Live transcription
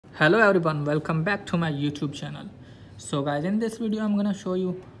Hello everyone, welcome back to my YouTube channel. So guys, in this video I'm gonna show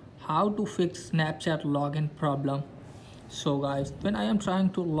you how to fix Snapchat login problem. So guys, when I am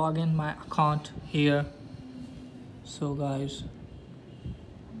trying to log in my account here, so guys,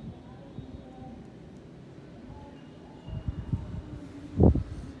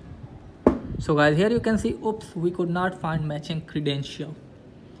 here you can see, oops, we could not find matching credential.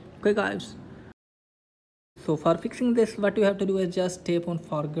 Okay guys, so for fixing this, what you have to do is just tap on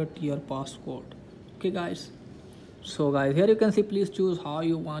forget your password. Okay guys, so guys, here you can see, please choose how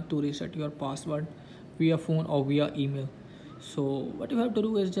you want to reset your password, via phone or via email. So what you have to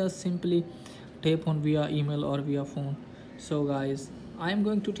do is just simply tap on via email or via phone. So guys, I am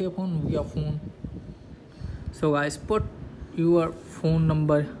going to tap on via phone. So guys, put your phone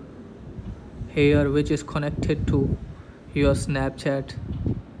number here which is connected to your Snapchat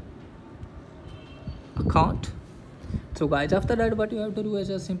account. So guys, after that what you have to do is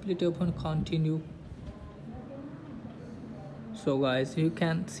just simply tap on continue. So guys, you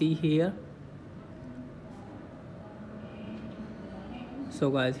can see here, so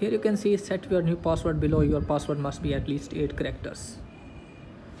guys, here you can see set your new password. Below your password must be at least 8 characters.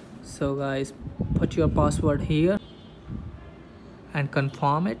 So guys, put your password here and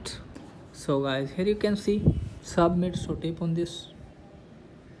confirm it. So guys, here you can see submit. So tap on this,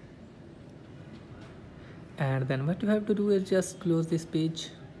 and then what you have to do is just close this page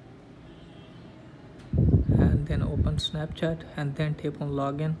and then open Snapchat and then tap on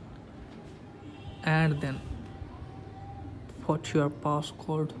login and then put your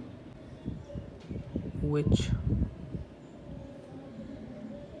passcode which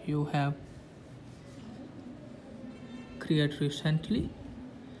you have created recently.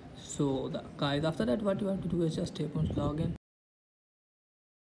 So guys, after that what you have to do is just tap on login.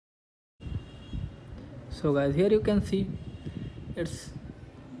 So guys, here you can see it's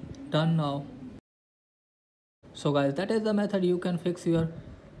done now. So guys, that is the method you can fix your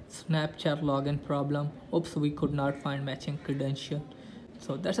Snapchat login problem. Oops, we could not find matching credential.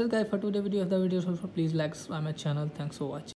 So that's it guys for today's video. If the video is helpful, please like, subscribe my channel. Thanks for watching.